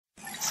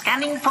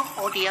Scanning for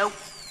audio.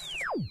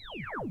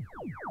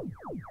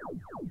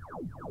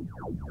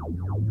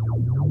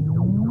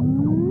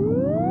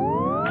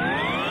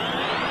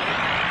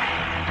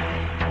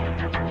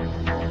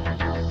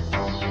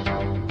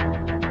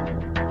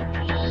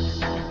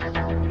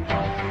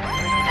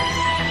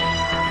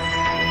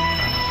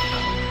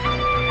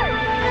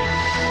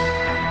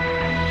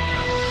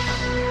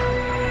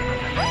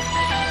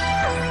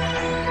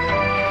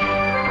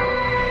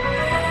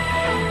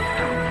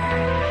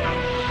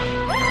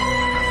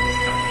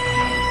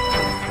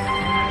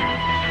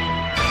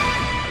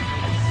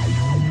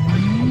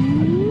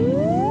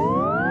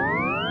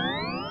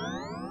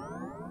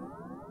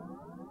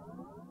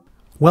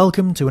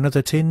 Welcome to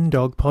another Tin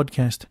Dog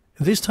podcast.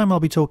 This time I'll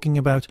be talking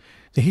about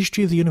the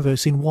history of the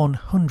universe in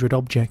 100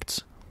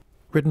 objects.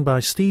 Written by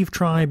Steve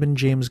Tribe and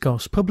James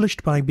Goss,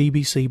 published by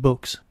BBC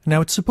Books.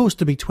 Now it's supposed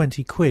to be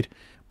 20 quid,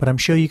 but I'm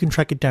sure you can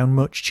track it down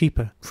much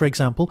cheaper. For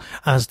example,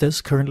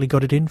 Asda's currently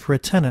got it in for a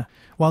tenner,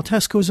 while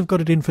Tesco's have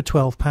got it in for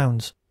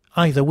 £12.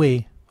 Either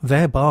way,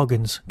 they're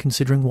bargains,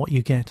 considering what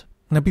you get.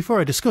 Now before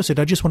I discuss it,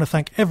 I just want to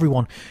thank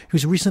everyone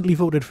who's recently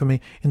voted for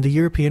me in the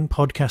European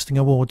Podcasting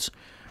Awards.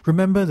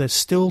 Remember, there's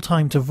still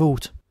time to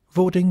vote.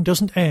 Voting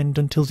doesn't end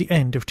until the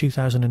end of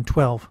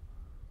 2012.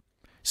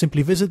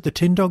 Simply visit the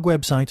Tin Dog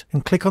website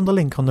and click on the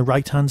link on the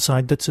right-hand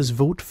side that says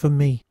Vote for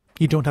Me.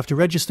 You don't have to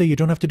register, you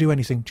don't have to do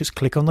anything. Just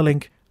click on the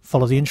link,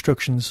 follow the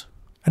instructions,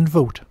 and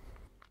vote.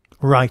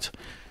 Right,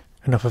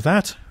 enough of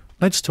that.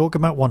 Let's talk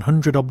about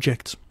 100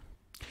 objects.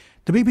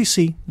 The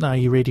BBC,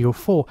 i.e. Radio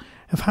 4,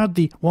 have had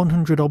the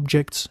 100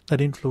 Objects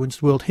That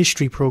Influenced World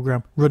History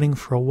programme running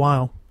for a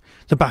while.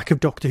 The back of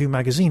Doctor Who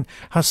magazine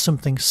has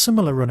something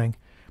similar running,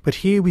 but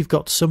here we've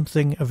got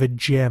something of a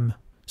gem,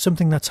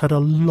 something that's had a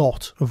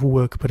lot of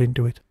work put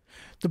into it.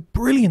 The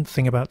brilliant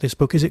thing about this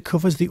book is it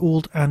covers the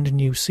old and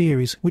new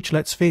series, which,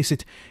 let's face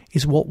it,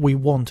 is what we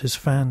want as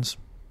fans.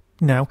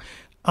 Now,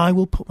 I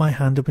will put my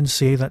hand up and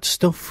say that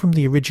stuff from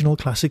the original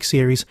classic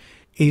series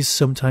is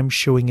sometimes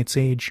showing its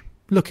age,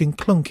 looking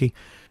clunky,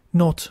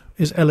 not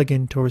as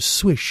elegant or as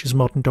swish as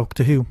modern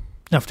Doctor Who.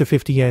 After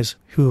 50 years,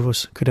 who of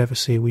us could ever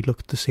say we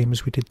looked the same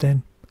as we did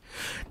then?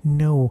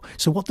 No.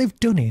 So what they've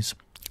done is,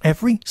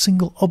 every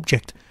single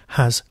object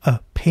has a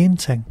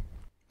painting.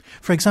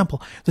 For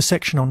example, the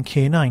section on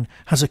K9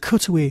 has a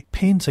cutaway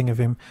painting of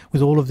him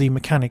with all of the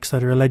mechanics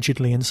that are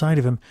allegedly inside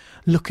of him,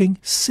 looking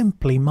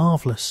simply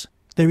marvellous.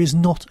 There is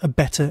not a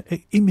better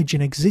image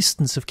in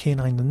existence of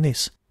K9 than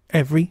this.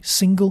 Every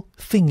single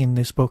thing in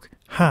this book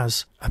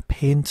has a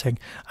painting,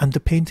 and the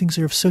paintings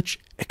are of such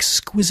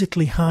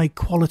exquisitely high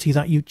quality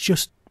that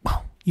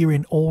you're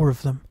in awe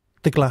of them.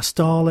 The glass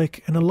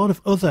Dalek and a lot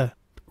of other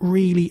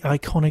really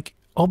iconic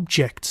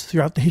objects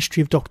throughout the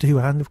history of Doctor Who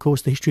and, of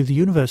course, the history of the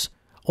universe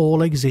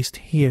all exist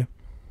here.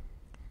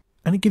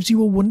 And it gives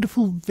you a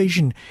wonderful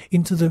vision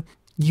into the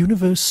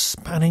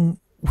universe-spanning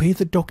way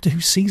that Doctor Who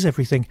sees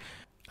everything.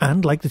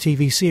 And, like the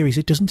TV series,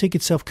 it doesn't take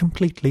itself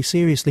completely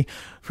seriously.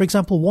 For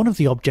example, one of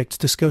the objects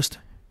discussed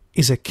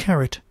is a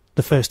carrot,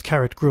 the first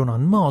carrot grown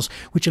on Mars,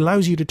 which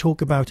allows you to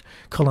talk about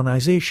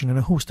colonisation and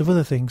a host of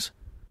other things.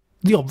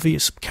 The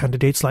obvious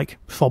candidates like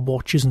fob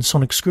watches and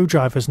sonic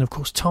screwdrivers and, of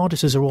course,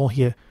 TARDISes are all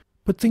here.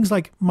 But things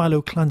like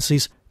Milo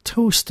Clancy's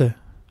toaster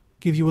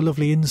give you a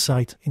lovely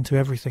insight into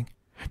everything.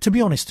 To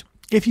be honest,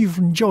 if you've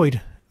enjoyed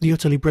the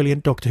utterly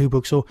brilliant Doctor Who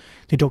books or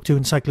the Doctor Who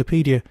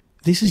Encyclopedia,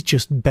 this is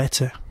just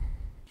better.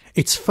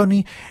 It's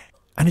funny,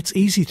 and it's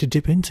easy to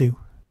dip into.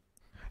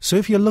 So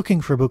if you're looking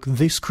for a book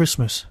this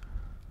Christmas,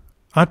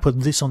 I'd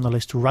put this on the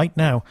list right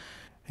now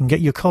and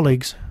get your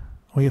colleagues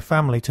or your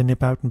family to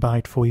nip out and buy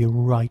it for you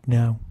right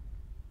now.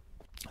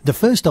 The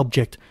first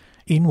object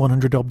in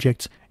 100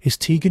 Objects is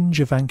Tegan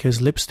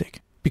Javanka's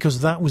lipstick, because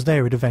that was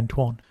there at Event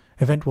 1.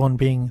 Event 1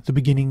 being the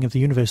beginning of the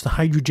universe, the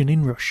hydrogen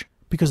inrush,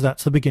 because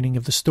that's the beginning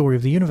of the story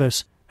of the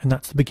universe, and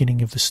that's the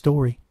beginning of the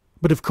story.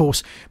 But of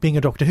course, being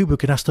a Doctor Who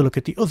book, it has to look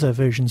at the other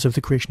versions of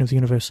the creation of the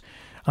universe,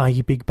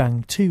 i.e. Big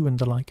Bang 2 and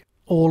the like,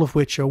 all of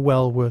which are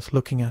well worth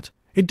looking at.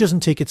 It doesn't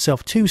take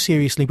itself too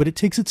seriously, but it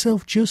takes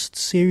itself just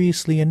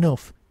seriously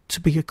enough to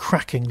be a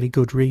crackingly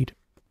good read.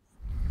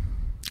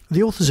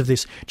 The authors of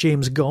this,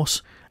 James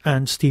Goss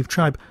and Steve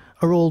Tribe,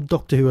 are all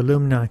Doctor Who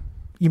alumni.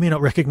 You may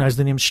not recognise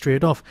the names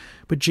straight off,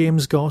 but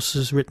James Goss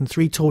has written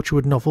 3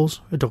 Torchwood novels,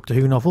 a Doctor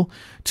Who novel,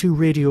 2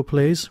 radio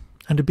plays,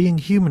 and a Being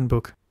Human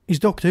book. His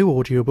Doctor Who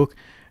audiobook,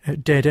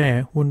 Dead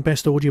Air, won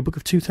Best Audiobook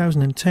of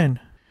 2010.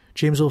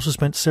 James also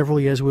spent several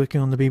years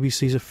working on the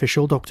BBC's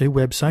official Doctor Who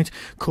website,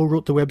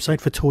 co-wrote the website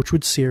for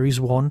Torchwood Series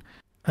 1,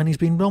 and he's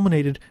been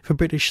nominated for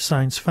British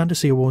Science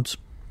Fantasy Awards.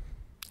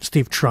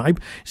 Steve Tribe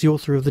is the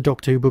author of the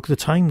Doctor Who book The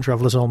Time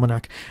Traveller's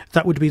Almanac.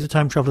 That would be The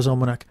Time Traveller's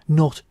Almanac,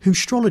 not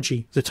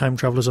Whostrology, The Time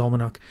Traveller's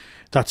Almanac.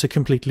 That's a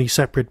completely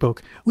separate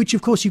book, which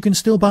of course you can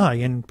still buy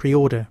and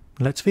pre-order.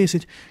 Let's face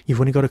it, you've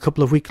only got a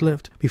couple of weeks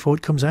left before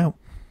it comes out.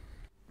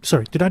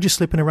 Sorry, did I just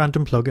slip in a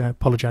random plug? I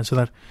apologise for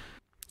that.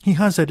 He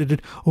has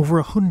edited over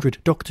 100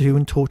 Doctor Who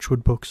and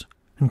Torchwood books,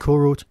 and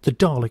co-wrote the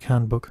Dalek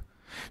Handbook.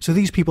 So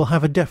these people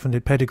have a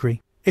definite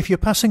pedigree. If you're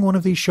passing one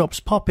of these shops,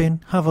 pop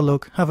in, have a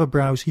look, have a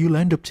browse. You'll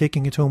end up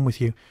taking it home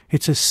with you.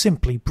 It's a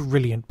simply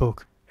brilliant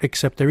book.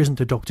 Except there isn't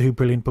a Doctor Who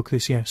brilliant book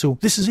this year, so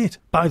this is it.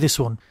 Buy this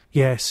one.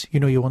 Yes, you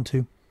know you want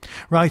to.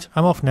 Right,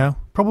 I'm off now,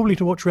 probably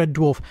to watch Red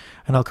Dwarf,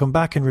 and I'll come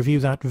back and review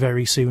that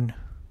very soon.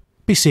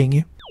 Be seeing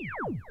you.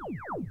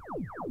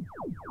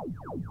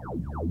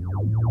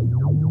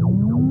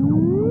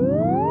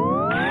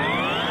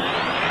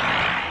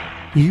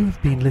 You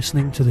have been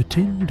listening to the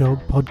Tin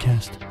Dog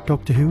Podcast.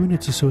 Doctor Who and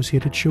its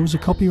associated shows are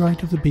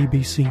copyright of the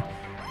BBC.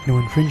 No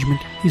infringement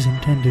is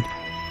intended.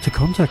 To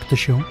contact the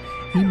show,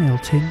 email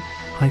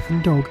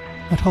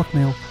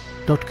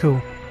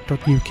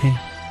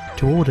tin-dog@hotmail.co.uk.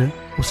 To order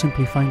or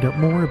simply find out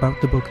more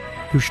about the book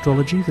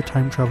Whostrology, the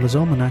Time Traveller's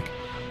Almanac,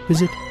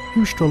 visit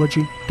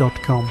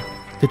whostrology.com.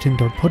 The Tin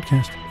Dog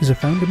Podcast is a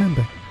founder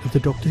member of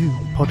the Doctor Who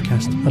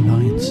Podcast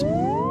Alliance.